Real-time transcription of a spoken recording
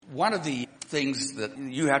One of the things that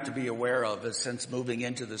you have to be aware of is since moving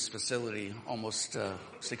into this facility almost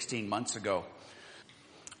 16 months ago,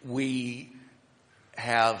 we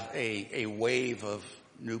have a wave of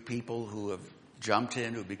new people who have jumped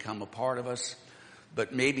in, who become a part of us,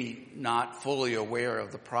 but maybe not fully aware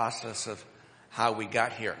of the process of how we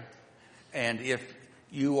got here. And if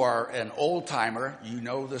you are an old timer, you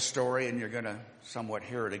know the story and you're going to somewhat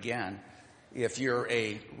hear it again. If you're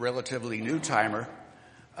a relatively new timer,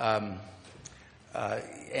 and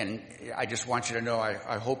I just want you to know,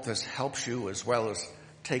 I hope this helps you as well as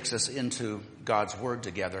takes us into God's Word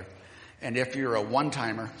together. And if you're a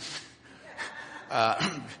one-timer,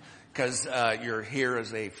 because you're here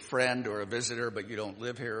as a friend or a visitor, but you don't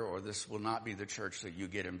live here, or this will not be the church that you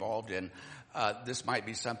get involved in, this might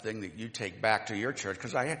be something that you take back to your church,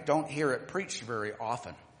 because I don't hear it preached very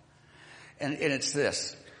often. And it's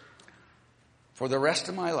this. For the rest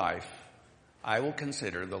of my life, I will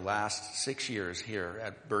consider the last 6 years here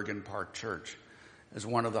at Bergen Park Church as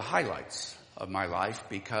one of the highlights of my life,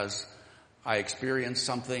 because I experienced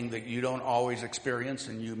something that you don't always experience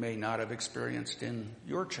and you may not have experienced in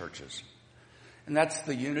your churches. And that's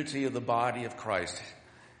the unity of the body of Christ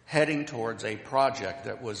heading towards a project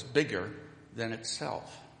that was bigger than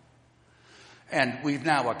itself. And we've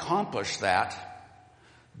now accomplished that,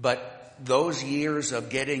 but those years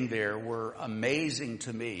of getting there were amazing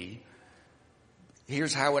to me.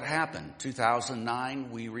 Here's how it happened.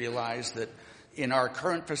 2009, we realized that in our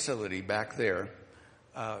current facility back there,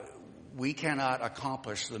 we cannot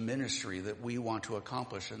accomplish the ministry that we want to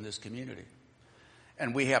accomplish in this community.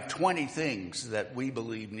 And we have 20 things that we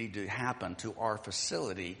believe need to happen to our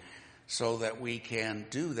facility so that we can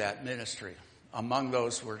do that ministry. Among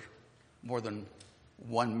those were more than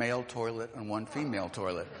one male toilet and one female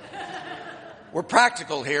toilet. We're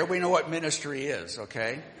practical here. We know what ministry is,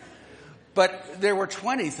 okay? But there were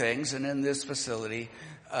 20 things, and in this facility,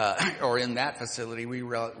 or in that facility, we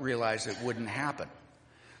realized it wouldn't happen.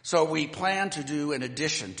 So we planned to do an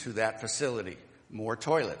addition to that facility, more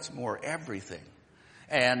toilets, more everything.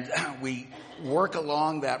 And we work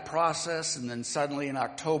along that process, and then suddenly in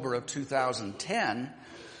October of 2010,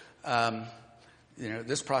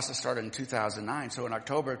 this process started in 2009. So in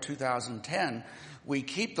October of 2010, we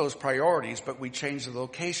keep those priorities, but we change the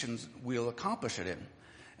locations we'll accomplish it in.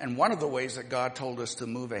 And one of the ways that God told us to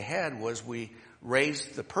move ahead was we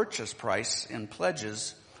raised the purchase price in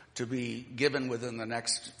pledges to be given within the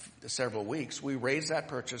next several weeks. We raised that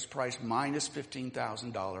purchase price minus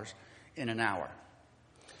 $15,000 in an hour.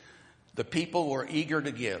 The people were eager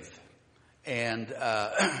to give. And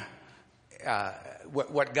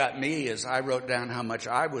what got me is I wrote down how much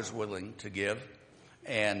I was willing to give.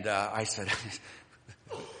 And I said,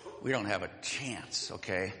 we don't have a chance,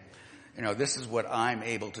 okay? This is what I'm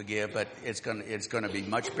able to give, but it's going to be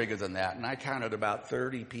much bigger than that. And I counted about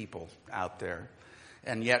 30 people out there.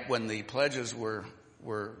 And yet when the pledges were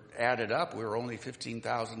added up, we were only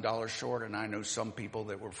 $15,000 short, and I know some people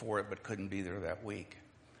that were for it but couldn't be there that week.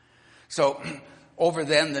 So over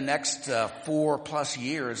then the next 4+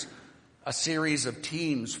 years, a series of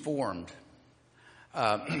teams formed.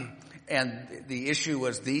 And the issue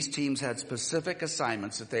was these teams had specific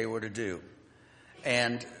assignments that they were to do.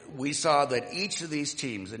 And we saw that each of these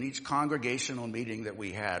teams, in each congregational meeting that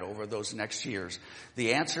we had over those next years,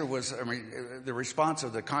 the answer was, the response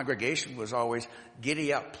of the congregation was always,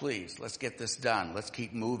 giddy up, please. Let's get this done. Let's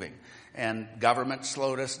keep moving. And government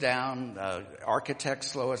slowed us down.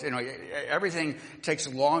 Architects slow us. Everything takes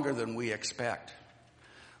longer than we expect.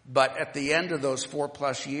 But at the end of those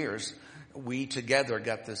 4+ years, we together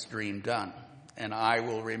got this dream done. And I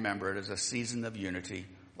will remember it as a season of unity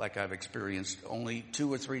like I've experienced only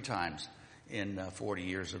 2 or 3 times in 40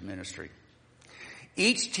 years of ministry.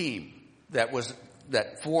 Each team that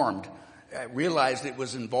formed realized it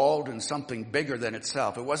was involved in something bigger than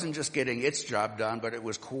itself. It wasn't just getting its job done, but it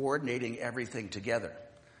was coordinating everything together.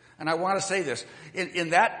 And I want to say this. In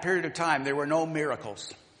that period of time, there were no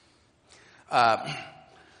miracles.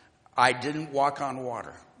 I didn't walk on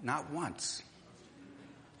water. Not once.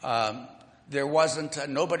 There wasn't,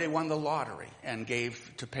 nobody won the lottery and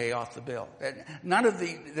gave to pay off the bill.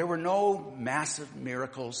 There were no massive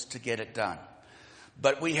miracles to get it done.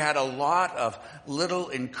 But we had a lot of little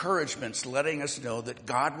encouragements letting us know that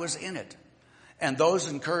God was in it. And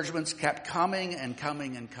those encouragements kept coming and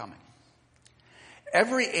coming and coming.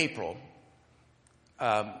 Every April,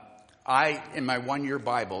 I, in my 1-year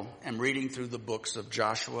Bible, am reading through the books of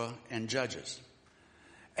Joshua and Judges.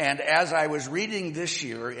 And as I was reading this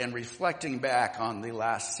year and reflecting back on the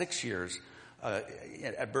last 6 years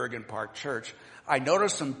at Bergen Park Church, I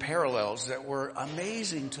noticed some parallels that were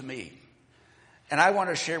amazing to me. And I want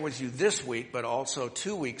to share with you this week, but also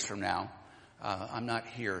 2 weeks from now. I'm not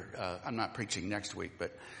here. I'm not preaching next week,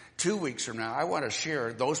 but 2 weeks from now, I want to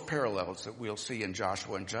share those parallels that we'll see in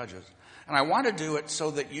Joshua and Judges. And I want to do it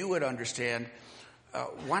so that you would understand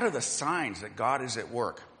one of the signs that God is at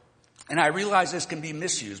work. And I realize this can be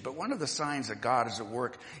misused, but one of the signs that God is at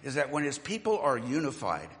work is that when his people are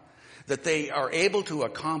unified, that they are able to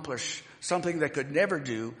accomplish something they could never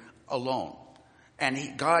do alone.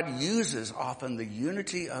 And God uses often the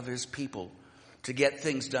unity of his people to get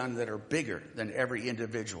things done that are bigger than every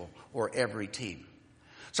individual or every team.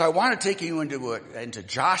 So I want to take you into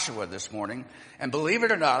Joshua this morning. And believe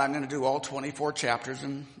it or not, I'm going to do all 24 chapters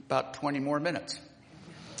in about 20 more minutes.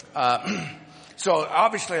 So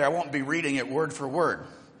obviously I won't be reading it word for word.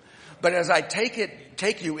 But as I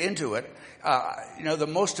take you into it, the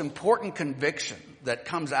most important conviction that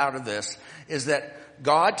comes out of this is that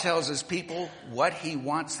God tells his people what he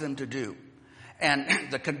wants them to do.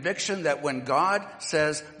 And the conviction that when God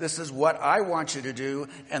says, this is what I want you to do,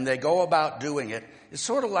 and they go about doing it, is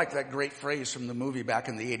sort of like that great phrase from the movie back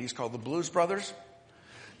in the 80s called The Blues Brothers.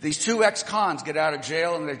 These two ex-cons get out of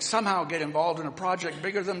jail and they somehow get involved in a project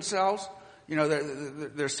bigger than themselves.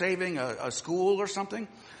 They're saving a school or something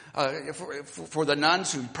for the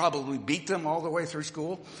nuns who probably beat them all the way through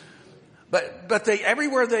school. But they,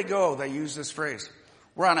 everywhere they go, they use this phrase.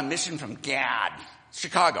 We're on a mission from God.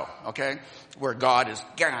 Chicago, okay? Where God is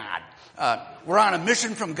God. We're on a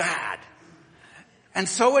mission from God. And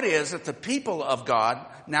so it is that the people of God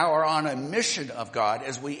now are on a mission of God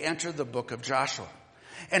as we enter the book of Joshua.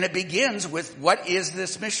 And it begins with, what is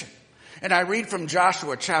this mission? And I read from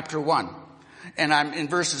Joshua chapter 1. And I'm in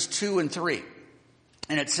verses 2 and 3.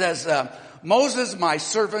 And it says, Moses, my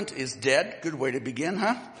servant, is dead. Good way to begin,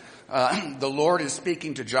 huh? The Lord is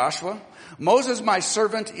speaking to Joshua. Moses, my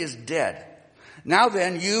servant, is dead. Now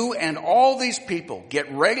then, you and all these people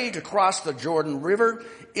get ready to cross the Jordan River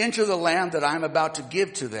into the land that I'm about to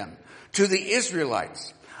give to them, to the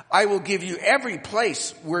Israelites. I will give you every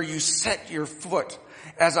place where you set your foot,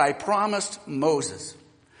 as I promised Moses.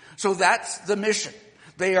 So that's the mission.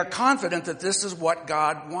 They are confident that this is what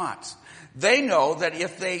God wants. They know that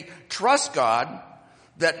if they trust God,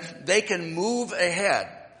 that they can move ahead.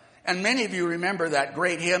 And many of you remember that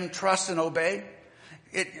great hymn, Trust and Obey.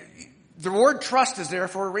 The word trust is there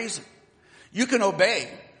for a reason. You can obey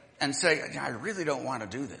and say, I really don't want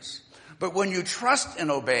to do this. But when you trust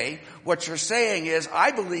and obey, what you're saying is,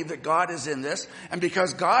 I believe that God is in this, and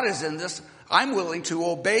because God is in this, I'm willing to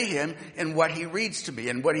obey him in what he reads to me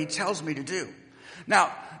and what he tells me to do.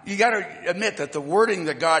 Now, you got to admit that the wording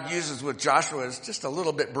that God uses with Joshua is just a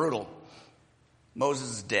little bit brutal.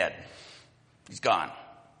 Moses is dead. He's gone.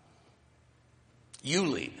 You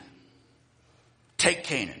lead. Take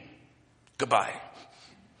Canaan. Goodbye.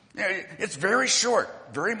 It's very short,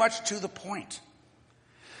 very much to the point.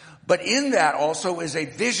 But in that also is a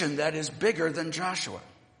vision that is bigger than Joshua.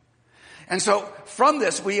 And so from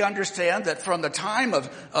this we understand that from the time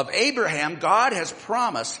of Abraham, God has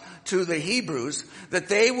promised to the Hebrews that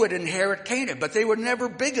they would inherit Canaan, but they were never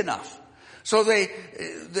big enough. So they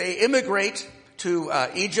immigrate to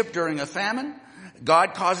Egypt during a famine.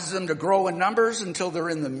 God causes them to grow in numbers until they're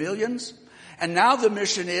in the millions. And now the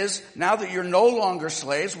mission is, now that you're no longer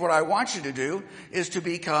slaves, what I want you to do is to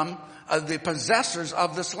become the possessors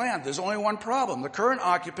of this land. There's only one problem. The current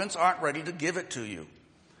occupants aren't ready to give it to you.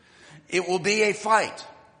 It will be a fight.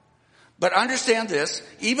 But understand this,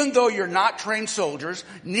 even though you're not trained soldiers,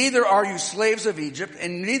 neither are you slaves of Egypt,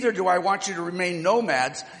 and neither do I want you to remain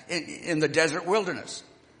nomads in the desert wilderness.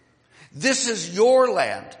 This is your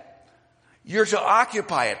land. You're to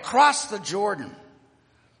occupy it. Cross the Jordan.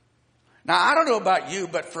 Now, I don't know about you,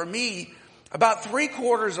 but for me, about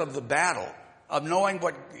 3/4 of the battle of knowing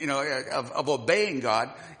what, of obeying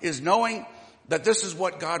God is knowing that this is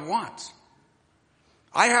what God wants.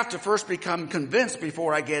 I have to first become convinced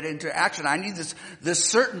before I get into action. I need this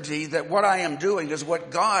certainty that what I am doing is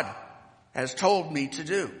what God has told me to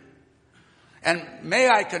do. And may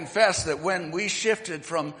I confess that when we shifted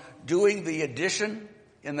from doing the addition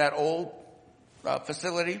in that old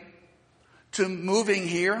facility to moving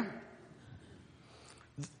here,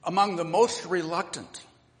 among the most reluctant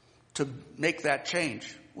to make that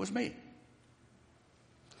change was me.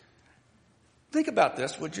 Think about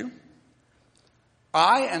this, would you?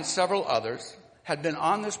 I and several others had been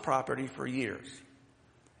on this property for years.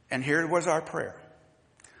 And here was our prayer.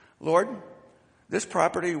 Lord, this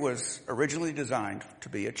property was originally designed to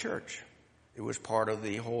be a church. It was part of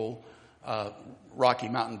the whole Rocky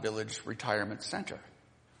Mountain Village Retirement Center.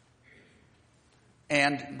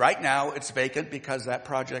 And right now it's vacant because that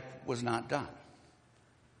project was not done.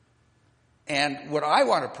 And what I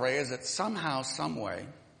want to pray is that somehow, some way,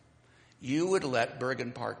 you would let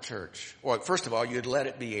Bergen Park Church, well, first of all, you'd let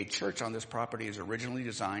it be a church on this property as originally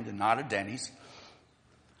designed and not a Denny's.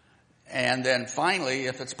 And then finally,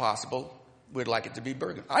 if it's possible, we'd like it to be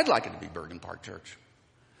I'd like it to be Bergen Park Church.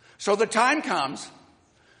 So the time comes,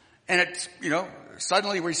 and it's,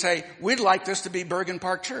 suddenly we say, we'd like this to be Bergen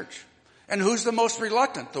Park Church. And who's the most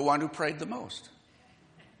reluctant? The one who prayed the most.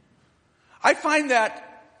 I find that,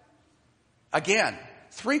 again,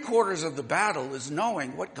 3/4 of the battle is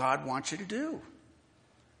knowing what God wants you to do.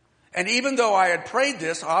 And even though I had prayed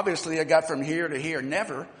this, obviously I got from here to here,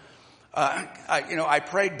 never. I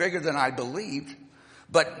prayed bigger than I believed.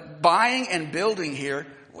 But buying and building here,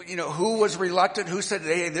 who was reluctant? Who said,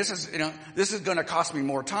 hey, this is going to cost me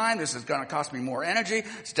more time. This is going to cost me more energy.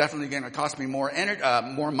 It's definitely going to cost me more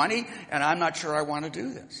money. And I'm not sure I want to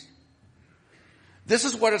do this. This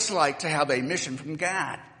is what it's like to have a mission from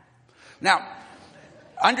God. Now,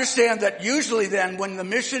 understand that usually then when the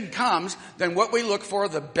mission comes, then what we look for are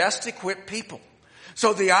the best equipped people.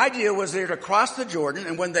 So the idea was they were to cross the Jordan,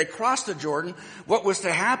 and when they crossed the Jordan, what was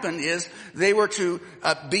to happen is they were to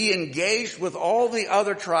be engaged with all the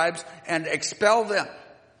other tribes and expel them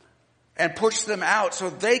and push them out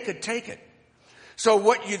so they could take it. So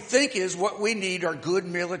what you'd think is what we need are good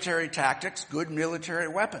military tactics, good military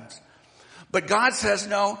weapons. But God says,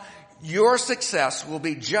 no, your success will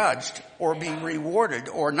be judged or be rewarded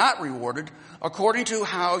or not rewarded according to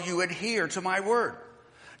how you adhere to my word.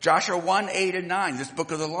 Joshua 1:8-9, this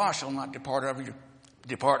book of the law shall not depart out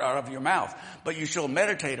of your mouth, but you shall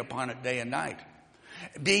meditate upon it day and night.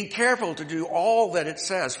 Being careful to do all that it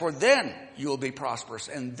says, for then you will be prosperous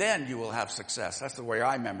and then you will have success. That's the way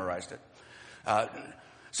I memorized it.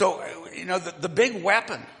 The big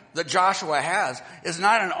weapon that Joshua has is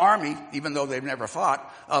not an army, even though they've never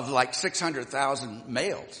fought, of like 600,000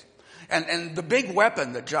 males. And the big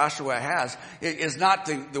weapon that Joshua has is not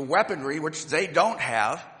the weaponry, which they don't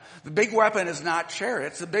have. The big weapon is not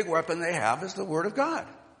chariots. The big weapon they have is the Word of God.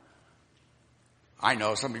 I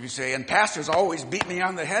know some of you say, and pastors always beat me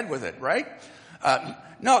on the head with it, right?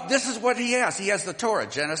 No, this is what he has. He has the Torah,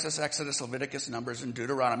 Genesis, Exodus, Leviticus, Numbers, and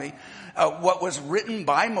Deuteronomy, what was written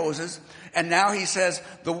by Moses. And now he says,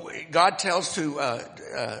 God tells to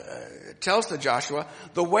Joshua,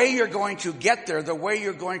 the way you're going to get there, the way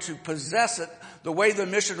you're going to possess it, the way the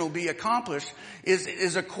mission will be accomplished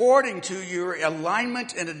is according to your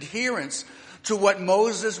alignment and adherence to what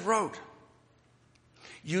Moses wrote.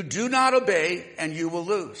 You do not obey and you will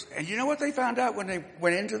lose. And you know what they found out when they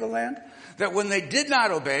went into the land? That when they did not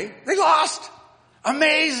obey, they lost.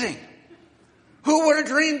 Amazing. Who would have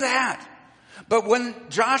dreamed that? But when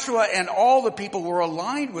Joshua and all the people were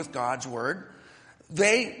aligned with God's word,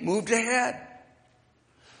 they moved ahead.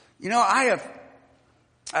 I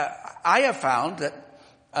have found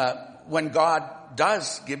that when God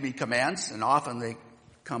does give me commands, and often they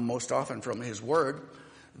come most often from his word,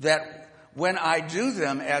 that when I do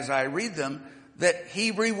them as I read them, that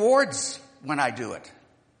he rewards when I do it.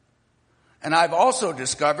 And I've also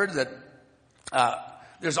discovered that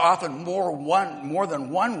there's often more than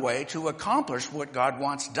one way to accomplish what God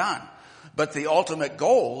wants done. But the ultimate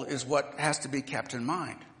goal is what has to be kept in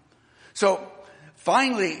mind. So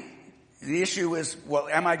finally, the issue is, well,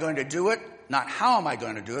 am I going to do it? Not how am I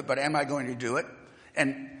going to do it, but am I going to do it?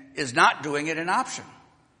 And is not doing it an option?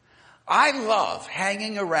 I love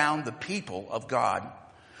hanging around the people of God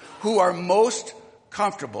who are most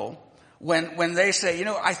comfortable when they say,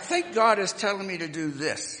 I think God is telling me to do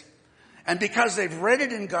this. And because they've read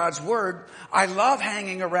it in God's word, I love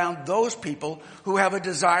hanging around those people who have a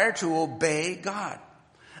desire to obey God.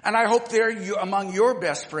 And I hope they're among your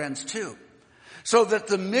best friends too. So that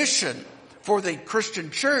the mission for the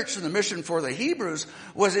Christian church and the mission for the Hebrews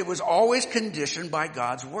was always conditioned by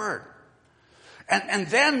God's word. And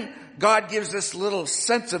then God gives this little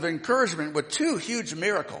sense of encouragement with 2 huge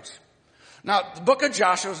miracles. Now, the book of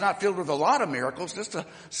Joshua is not filled with a lot of miracles, just a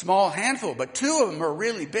small handful, but 2 of them are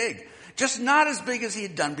really big. Just not as big as he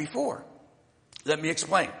had done before. Let me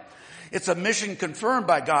explain. It's a mission confirmed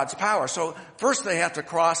by God's power. So first they have to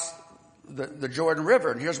cross the Jordan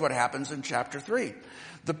River, and here's what happens in chapter 3.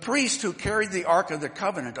 The priest who carried the Ark of the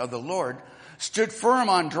Covenant of the Lord stood firm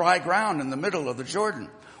on dry ground in the middle of the Jordan,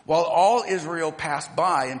 while all Israel passed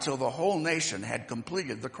by until the whole nation had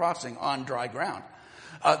completed the crossing on dry ground.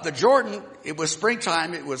 The Jordan, it was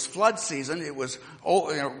springtime, it was flood season, it was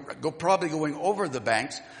probably going over the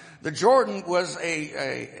banks. The Jordan was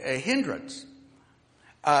a hindrance.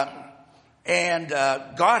 And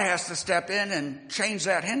God has to step in and change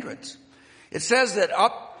that hindrance. It says that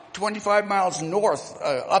up 25 miles north,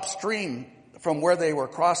 upstream from where they were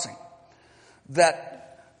crossing,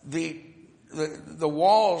 that the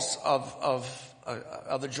walls of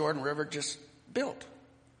the Jordan River just built.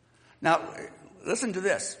 Now, listen to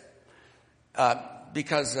this,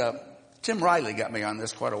 because Tim Riley got me on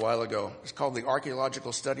this quite a while ago. It's called the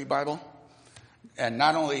Archaeological Study Bible. And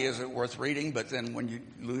not only is it worth reading, but then when you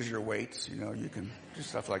lose your weights, you can do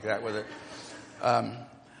stuff like that with it.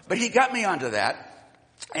 But he got me onto that.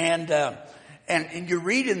 And you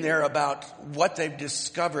read in there about what they've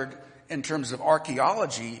discovered in terms of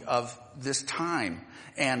archaeology of this time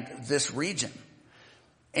and this region.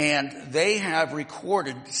 And they have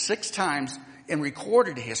recorded 6 times in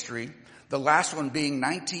recorded history, the last one being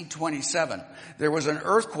 1927. There was an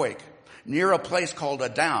earthquake near a place called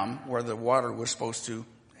Adam where the water was supposed to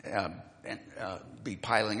be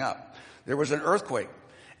piling up. There was an earthquake.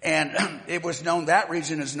 And it was known, that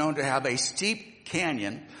region is known to have a steep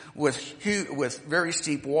canyon with very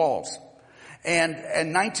steep walls. And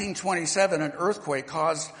in 1927, an earthquake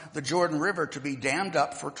caused the Jordan River to be dammed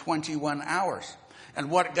up for 21 hours.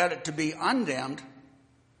 And what got it to be undammed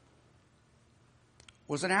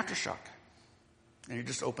was an aftershock. And he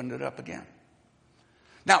just opened it up again.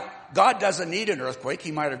 Now, God doesn't need an earthquake.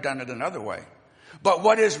 He might have done it another way. But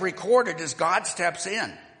what is recorded is God steps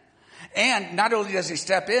in. And not only does he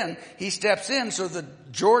steps in so the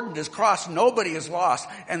Jordan is crossed, nobody is lost,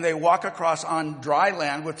 and they walk across on dry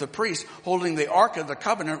land with the priest holding the Ark of the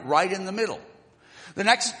Covenant right in the middle. The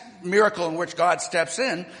next miracle in which God steps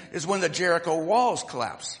in is when the Jericho walls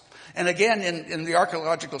collapse. And again, in the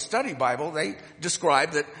Archaeological Study Bible, they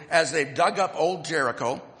describe that as they've dug up old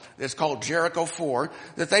Jericho, it's called Jericho 4,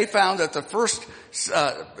 that they found that the first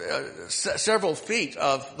several feet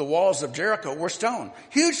of the walls of Jericho were stone,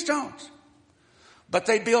 huge stones. But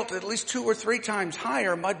they built at least 2 or 3 times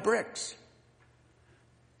higher mud bricks.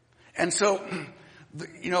 And so,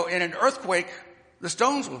 in an earthquake, the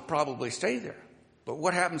stones will probably stay there. But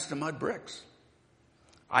what happens to mud bricks?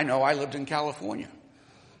 I know, I lived in California.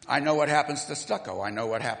 I know what happens to stucco. I know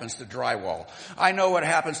what happens to drywall. I know what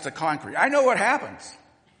happens to concrete. I know what happens.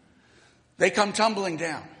 They come tumbling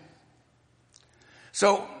down.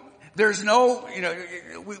 So there's no,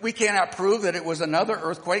 we cannot prove that it was another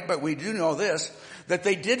earthquake, but we do know this, that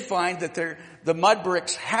they did find that the mud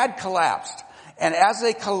bricks had collapsed. And as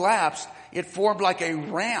they collapsed, it formed like a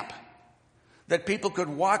ramp that people could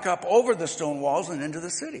walk up over the stone walls and into the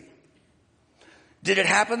city. Did it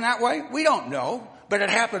happen that way? We don't know, but it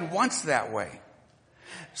happened once that way.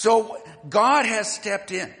 So God has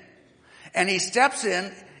stepped in, and he steps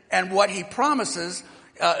in, and what he promises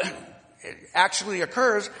actually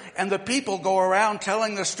occurs, and the people go around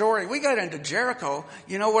telling the story. We got into Jericho.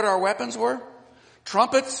 You know what our weapons were?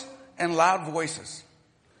 Trumpets and loud voices.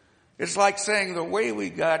 It's like saying the way we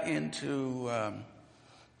got into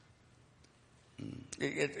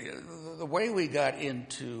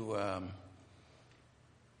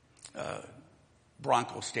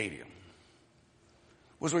Bronco Stadium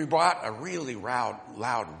was we brought a really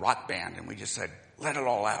loud rock band, and we just said, let it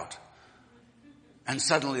all out. And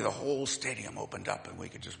suddenly the whole stadium opened up and we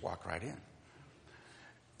could just walk right in.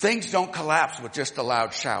 Things don't collapse with just a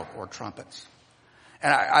loud shout or trumpets.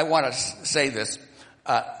 And I want to say this.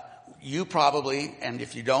 You probably, and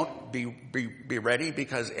if you don't, be ready,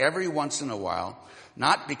 because every once in a while,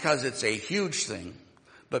 not because it's a huge thing,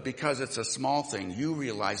 but because it's a small thing, you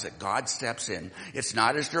realize that God steps in. It's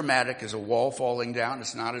not as dramatic as a wall falling down.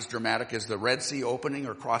 It's not as dramatic as the Red Sea opening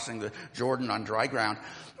or crossing the Jordan on dry ground.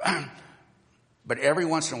 But every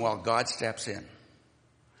once in a while, God steps in.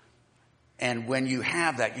 And when you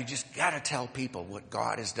have that, you just got to tell people what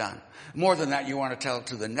God has done. More than that, you want to tell it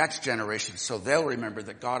to the next generation so they'll remember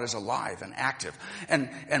that God is alive and active. And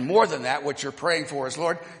more than that, what you're praying for is,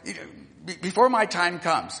 Lord, before my time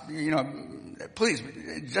comes, please,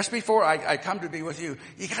 just before I come to be with you,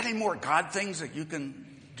 you got any more God things that you can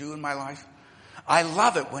do in my life? I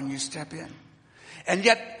love it when you step in. And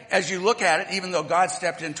yet, as you look at it, even though God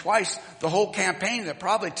stepped in twice, the whole campaign that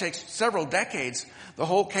probably takes several decades, the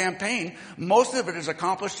whole campaign, most of it is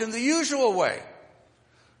accomplished in the usual way.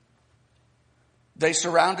 They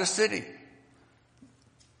surround a city.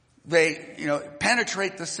 They,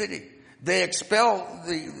 penetrate the city. They expel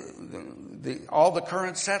all the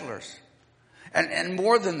current settlers. And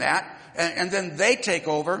more than that, and then they take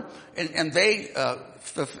over and they,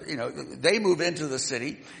 they move into the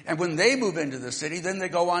city. And when they move into the city, then they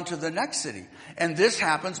go on to the next city. And this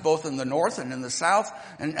happens both in the north and in the south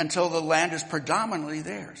until the land is predominantly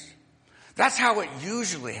theirs. That's how it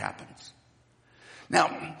usually happens.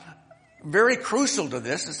 Now, very crucial to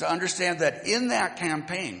this is to understand that in that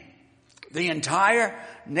campaign, the entire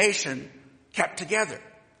nation kept together.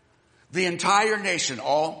 The entire nation,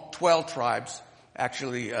 all 12 tribes,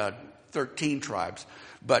 actually 13 tribes.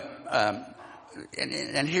 But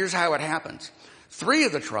and here's how it happens. 3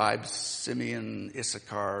 of the tribes, Simeon,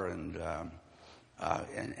 Issachar, and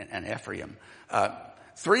Ephraim,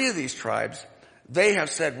 3 of these tribes, they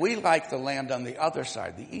have said, we like the land on the other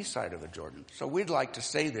side, the east side of the Jordan. So we'd like to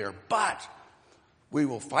stay there, but we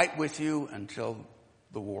will fight with you until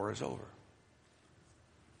the war is over.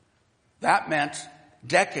 That meant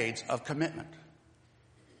decades of commitment.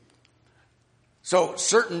 So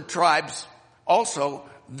certain tribes also,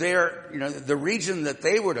 the region that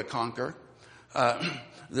they were to conquer,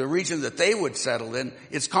 the region that they would settle in,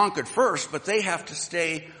 it's conquered first, but they have to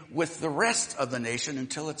stay with the rest of the nation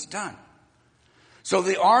until it's done. So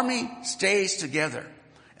the army stays together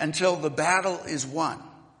until the battle is won.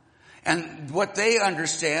 And what they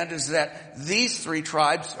understand is that these 3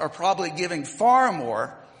 tribes are probably giving far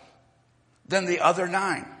more than the other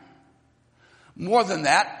 9. More than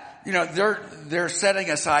that, they're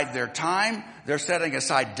setting aside their time, they're setting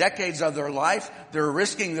aside decades of their life, they're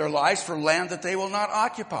risking their lives for land that they will not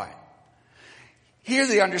occupy. Here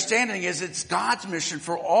the understanding is it's God's mission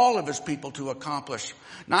for all of his people to accomplish,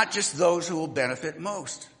 not just those who will benefit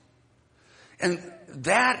most. And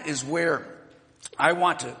that is where I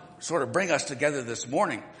want to sort of bring us together this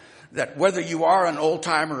morning, that whether you are an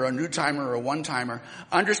old-timer or a new-timer or a one-timer,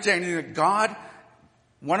 understanding that God,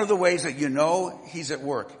 one of the ways that he's at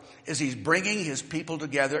work is he's bringing his people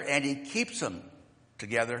together and he keeps them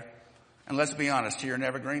together. And let's be honest, here in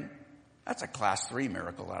Evergreen, that's a class 3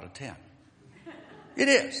 miracle out of 10. It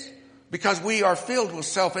is. Because we are filled with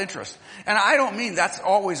self-interest. And I don't mean that's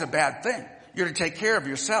always a bad thing. You're to take care of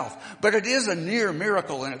yourself. But it is a near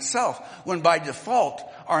miracle in itself when by default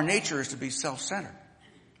our nature is to be self-centered.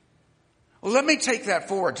 Well, let me take that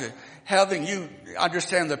forward to having you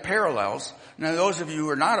understand the parallels. Now, those of you who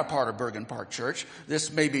are not a part of Bergen Park Church, this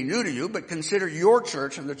may be new to you, but consider your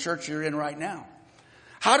church and the church you're in right now.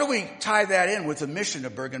 How do we tie that in with the mission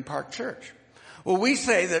of Bergen Park Church? Well, we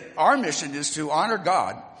say that our mission is to honor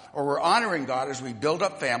God, or we're honoring God as we build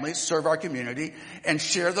up families, serve our community, and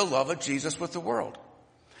share the love of Jesus with the world.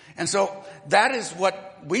 And so that is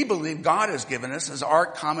what we believe God has given us as our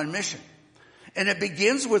common mission. And it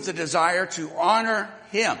begins with the desire to honor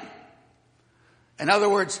him. In other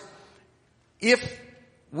words, if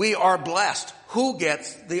we are blessed, who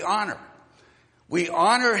gets the honor? We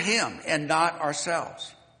honor him and not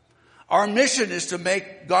ourselves. Our mission is to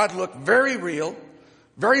make God look very real,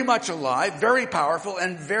 very much alive, very powerful,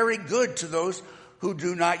 and very good to those who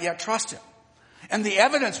do not yet trust him. And the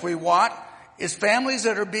evidence we want is families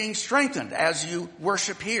that are being strengthened as you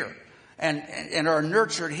worship here and are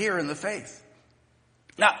nurtured here in the faith.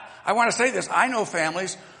 Now, I want to say this. I know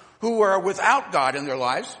families who are without God in their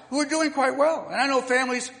lives who are doing quite well. And I know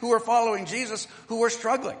families who are following Jesus who are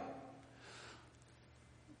struggling.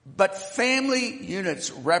 But family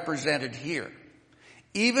units represented here,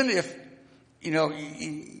 even if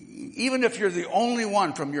you're the only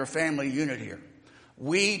one from your family unit here,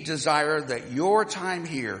 we desire that your time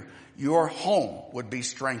here, your home, would be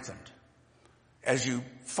strengthened as you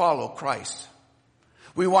follow Christ.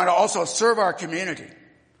 We want to also serve our community.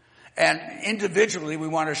 And individually, we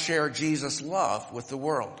want to share Jesus' love with the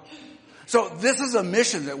world. So this is a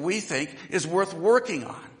mission that we think is worth working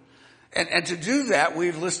on. And to do that,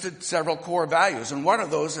 we've listed several core values. And one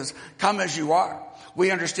of those is come as you are.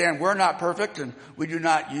 We understand we're not perfect, and we do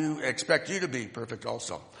not expect you to be perfect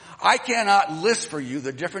also. I cannot list for you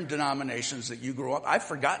the different denominations that you grew up. I've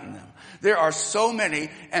forgotten them. There are so many,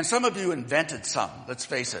 and some of you invented some, let's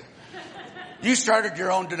face it. You started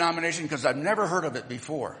your own denomination because I've never heard of it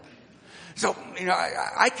before. So,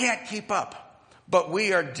 I can't keep up. But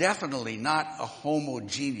we are definitely not a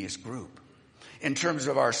homogeneous group in terms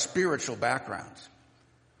of our spiritual backgrounds.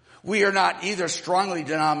 We are not either strongly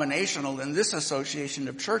denominational in this association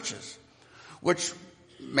of churches, which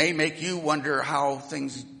may make you wonder how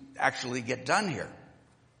things actually get done here.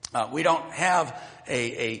 We don't have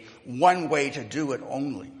a one way to do it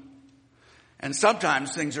only. And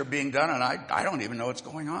sometimes things are being done and I don't even know what's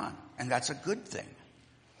going on. And that's a good thing.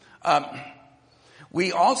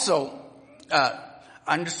 We also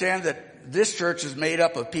understand that this church is made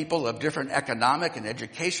up of people of different economic and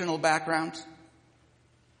educational backgrounds.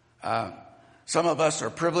 Some of us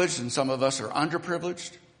are privileged and some of us are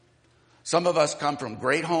underprivileged. Some of us come from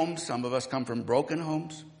great homes. Some of us come from broken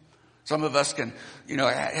homes. Some of us can,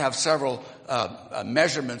 have several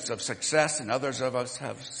measurements of success, and others of us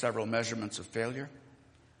have several measurements of failure.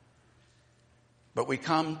 But we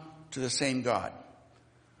come to the same God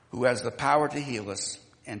who has the power to heal us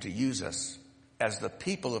and to use us as the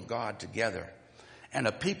people of God together, and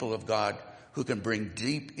a people of God who can bring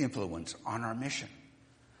deep influence on our mission.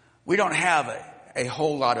 We don't have a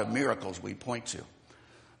whole lot of miracles we point to.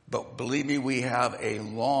 But believe me, we have a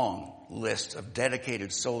long list of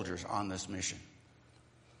dedicated soldiers on this mission.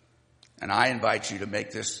 And I invite you to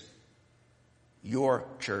make this your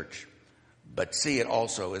church, but see it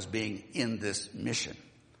also as being in this mission.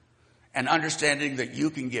 And understanding that you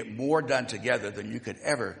can get more done together than you could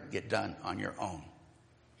ever get done on your own.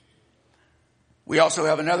 We also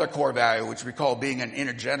have another core value, which we call being an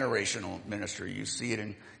intergenerational ministry. You see it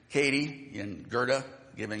in Katie, in Gerda,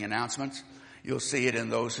 giving announcements. You'll see it in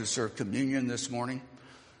those who serve communion this morning.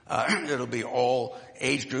 It'll be all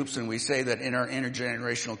age groups, and we say that in our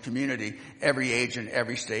intergenerational community, every age and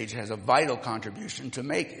every stage has a vital contribution to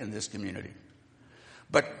make in this community.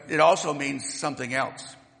 But it also means something else,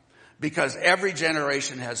 because every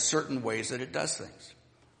generation has certain ways that it does things.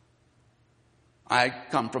 I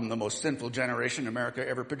come from the most sinful generation America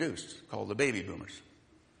ever produced, called the baby boomers.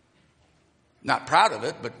 Not proud of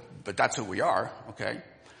it, but that's who we are, okay?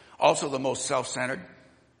 Also the most self-centered.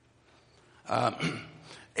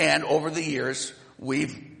 And over the years,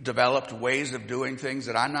 we've developed ways of doing things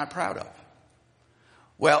that I'm not proud of.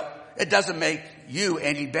 Well, it doesn't make you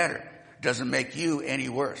any better. It doesn't make you any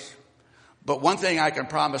worse. But one thing I can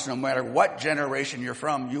promise, no matter what generation you're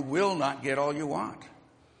from, you will not get all you want.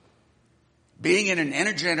 Being in an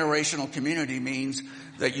intergenerational community means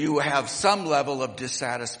that you have some level of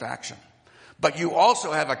dissatisfaction. But you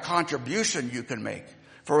also have a contribution you can make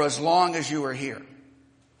for as long as you are here.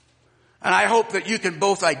 And I hope that you can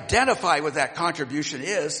both identify what that contribution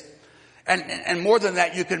is, and more than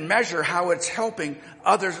that, you can measure how it's helping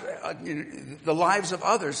others, the lives of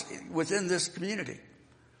others within this community.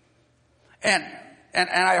 And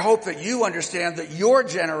I hope that you understand that your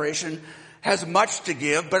generation has much to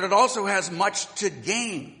give, but it also has much to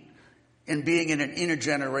gain in being in an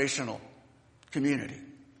intergenerational community.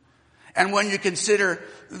 And when you consider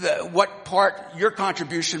what part your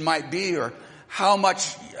contribution might be, or how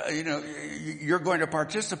much you're going to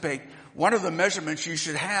participate, one of the measurements you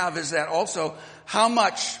should have is that also how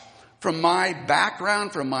much from my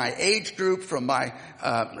background, from my age group, from my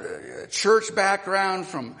church background,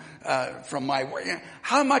 from my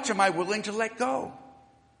how much am I willing to let go?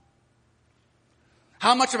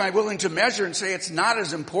 How much am I willing to measure and say it's not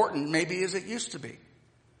as important maybe as it used to be?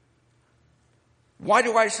 Why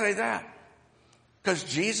do I say that? Because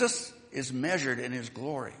Jesus is measured in his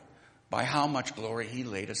glory by how much glory he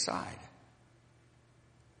laid aside.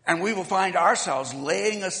 And we will find ourselves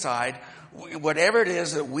laying aside whatever it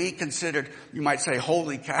is that we considered, you might say,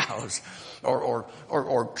 holy cows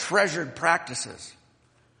or treasured practices.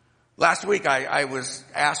 Last week I was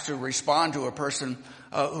asked to respond to a person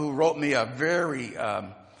who wrote me a very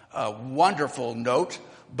wonderful note,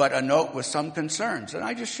 but a note with some concerns. And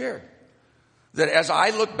I just shared that as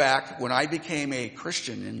I look back, when I became a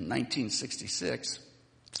Christian in 1966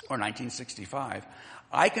 or 1965,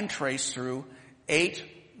 I can trace through 8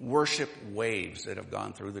 worship waves that have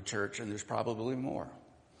gone through the church, and there's probably more.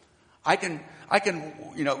 I can,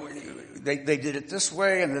 they did it this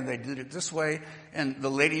way, and then they did it this way, and the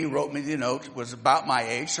lady who wrote me the note was about my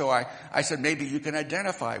age, so I said, maybe you can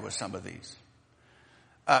identify with some of these.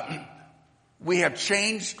 We have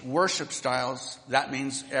changed worship styles. That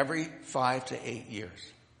means every 5 to 8 years,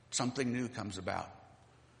 something new comes about.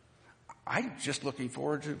 I'm just looking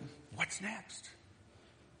forward to what's next.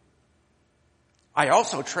 I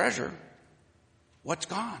also treasure what's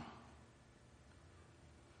gone.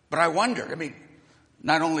 But I wonder,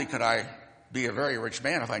 not only could I be a very rich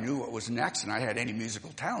man if I knew what was next and I had any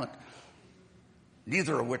musical talent,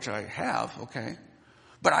 neither of which I have, okay?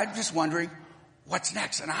 But I'm just wondering, what's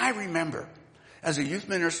next? And I remember, as a youth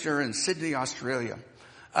minister in Sydney, Australia,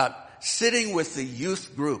 sitting with the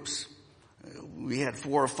youth groups. We had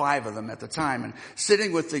 4 or 5 of them at the time, and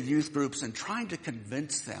sitting with the youth groups and trying to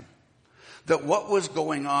convince them that what was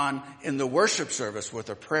going on in the worship service with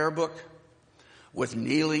a prayer book, with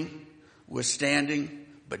kneeling, with standing,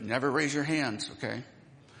 but never raise your hands, okay?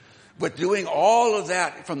 But doing all of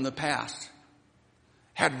that from the past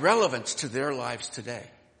had relevance to their lives today.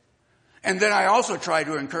 And then I also try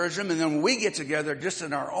to encourage them, and then when we get together just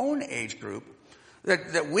in our own age group,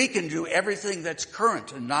 that we can do everything that's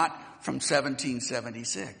current and not from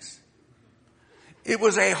 1776. It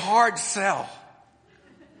was a hard sell.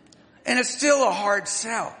 And it's still a hard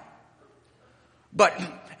sell. But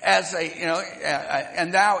as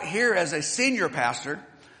and now here as a senior pastor,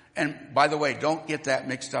 and by the way, don't get that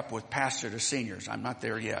mixed up with pastor to seniors. I'm not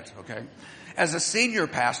there yet, okay? As a senior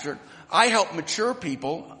pastor, I help mature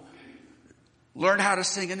people learn how to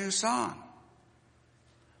sing a new song.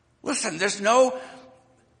 Listen, there's no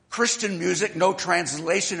Christian music, no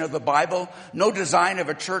translation of the Bible, no design of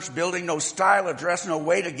a church building, no style of dress, no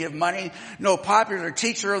way to give money, no popular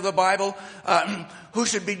teacher of the Bible, who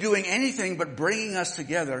should be doing anything but bringing us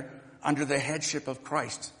together under the headship of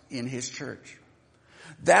Christ in his church.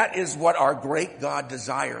 That is what our great God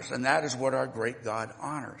desires, and that is what our great God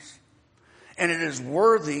honors. And it is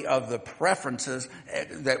worthy of the preferences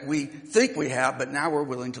that we think we have, but now we're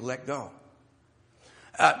willing to let go.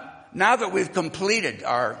 Now that we've completed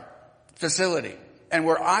our facility and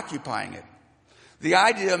we're occupying it, the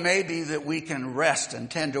idea may be that we can rest and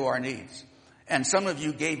tend to our needs. And some of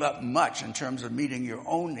you gave up much in terms of meeting your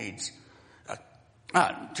own needs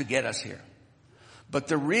to get us here. But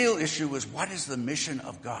the real issue is, what is the mission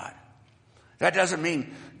of God? That doesn't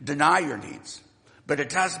mean deny your needs, but it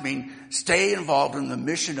does mean stay involved in the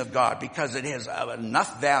mission of God, because it has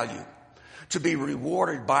enough value to be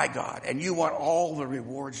rewarded by God, and you want all the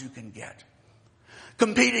rewards you can get.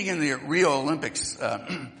 Competing in the Rio Olympics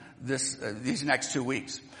these next 2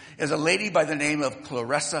 weeks is a lady by the name of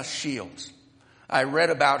Claressa Shields. I read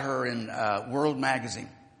about her in World Magazine.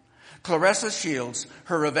 Claressa Shields,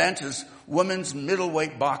 her event is women's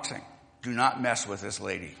middleweight boxing. Do not mess with this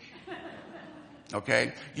lady.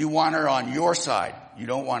 Okay? You want her on your side. You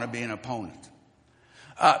don't want to be an opponent.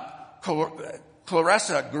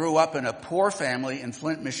 Claressa grew up in a poor family in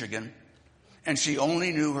Flint, Michigan, and she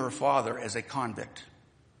only knew her father as a convict.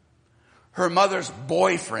 Her mother's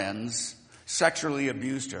boyfriends sexually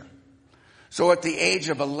abused her. So at the age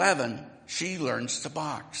of 11, she learns to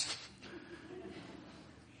box.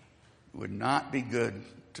 It would not be good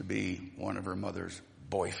to be one of her mother's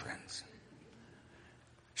boyfriends.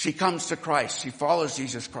 She comes to Christ. She follows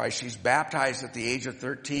Jesus Christ. She's baptized at the age of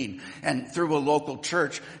 13. And through a local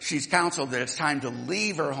church, she's counseled that it's time to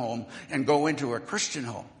leave her home and go into a Christian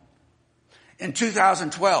home. In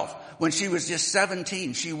 2012, when she was just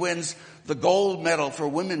 17, she wins the gold medal for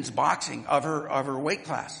women's boxing of her weight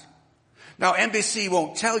class. Now, NBC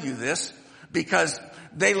won't tell you this because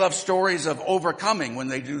they love stories of overcoming when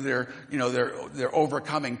they do their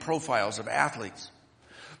overcoming profiles of athletes.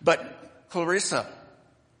 But Claressa,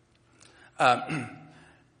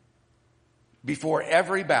 before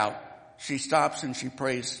every bout, she stops and she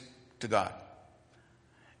prays to God.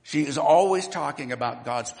 She is always talking about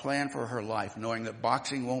God's plan for her life, knowing that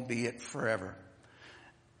boxing won't be it forever.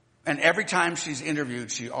 And every time she's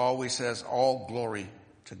interviewed, she always says, all glory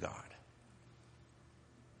to God.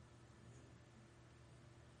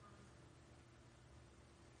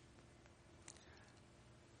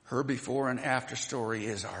 Her before and after story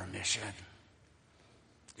is our mission,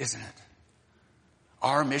 isn't it?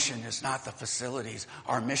 Our mission is not the facilities.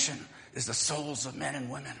 Our mission is the souls of men and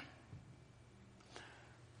women.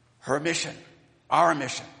 Her mission, our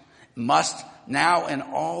mission, must now and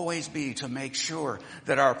always be to make sure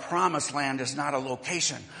that our promised land is not a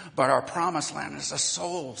location, but our promised land is the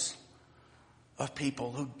souls of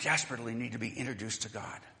people who desperately need to be introduced to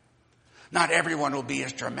God. Not everyone will be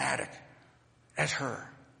as dramatic as her.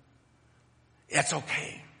 It's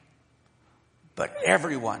okay. But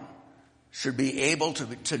everyone should be able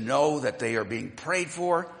to know that they are being prayed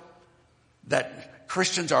for, that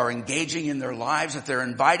Christians are engaging in their lives, that they're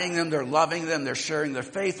inviting them, they're loving them, they're sharing their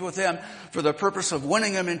faith with them for the purpose of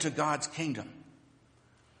winning them into God's kingdom.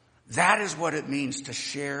 That is what it means to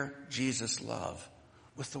share Jesus' love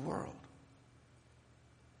with the world.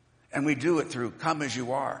 And we do it through Come As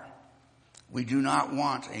You Are. We do not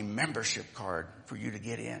want a membership card for you to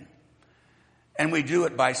get in. And we do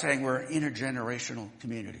it by saying we're an intergenerational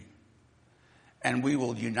community. And we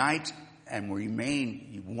will unite and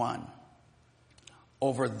remain one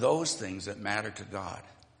over those things that matter to God.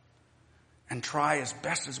 And try as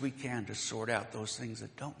best as we can to sort out those things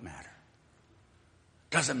that don't matter.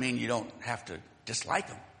 Doesn't mean you don't have to dislike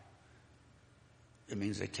them. It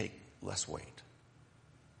means they take less weight.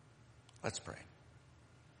 Let's pray.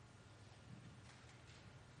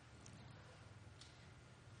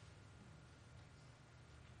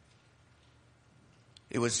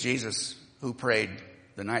 It was Jesus who prayed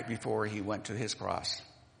the night before he went to his cross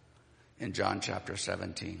in John chapter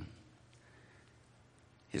 17.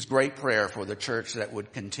 His great prayer for the church that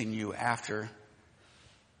would continue after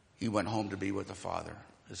he went home to be with the Father.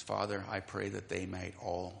 His Father, I pray that they may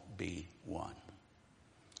all be one.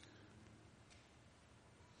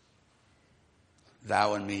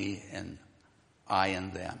 Thou and me and I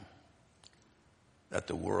and them, that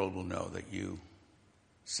the world will know that you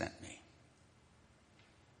sent me.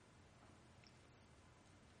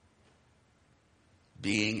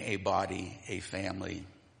 Being a body, a family,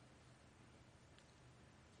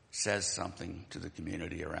 says something to the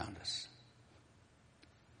community around us.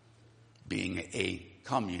 Being a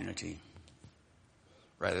community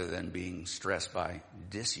rather than being stressed by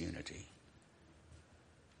disunity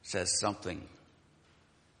says something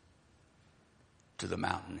to the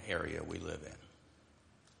mountain area we live in.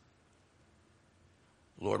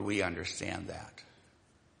 Lord, we understand that.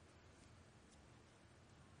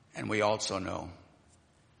 And we also know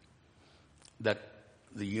that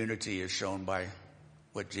the unity is shown by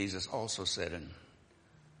what Jesus also said in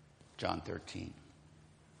John 13.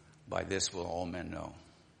 By this will all men know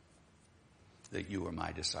that you are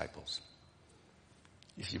my disciples,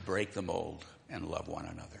 if you break the mold and love one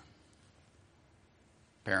another.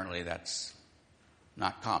 Apparently that's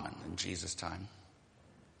not common in Jesus' time.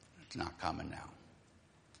 It's not common now.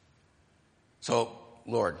 So,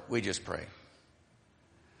 Lord, we just pray.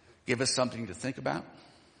 Give us something to think about.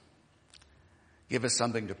 Give us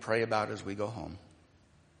something to pray about as we go home.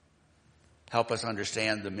 Help us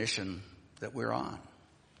understand the mission that we're on.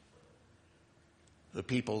 The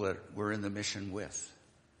people that we're in the mission with.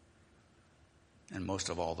 And most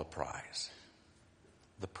of all, the prize.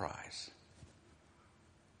 The prize.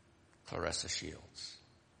 Clarissa Shields.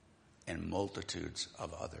 And multitudes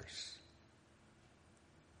of others.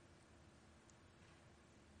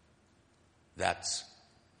 That's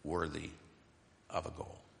worthy of a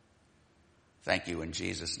goal. Thank you in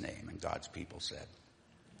Jesus' name. And God's people said,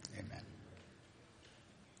 amen.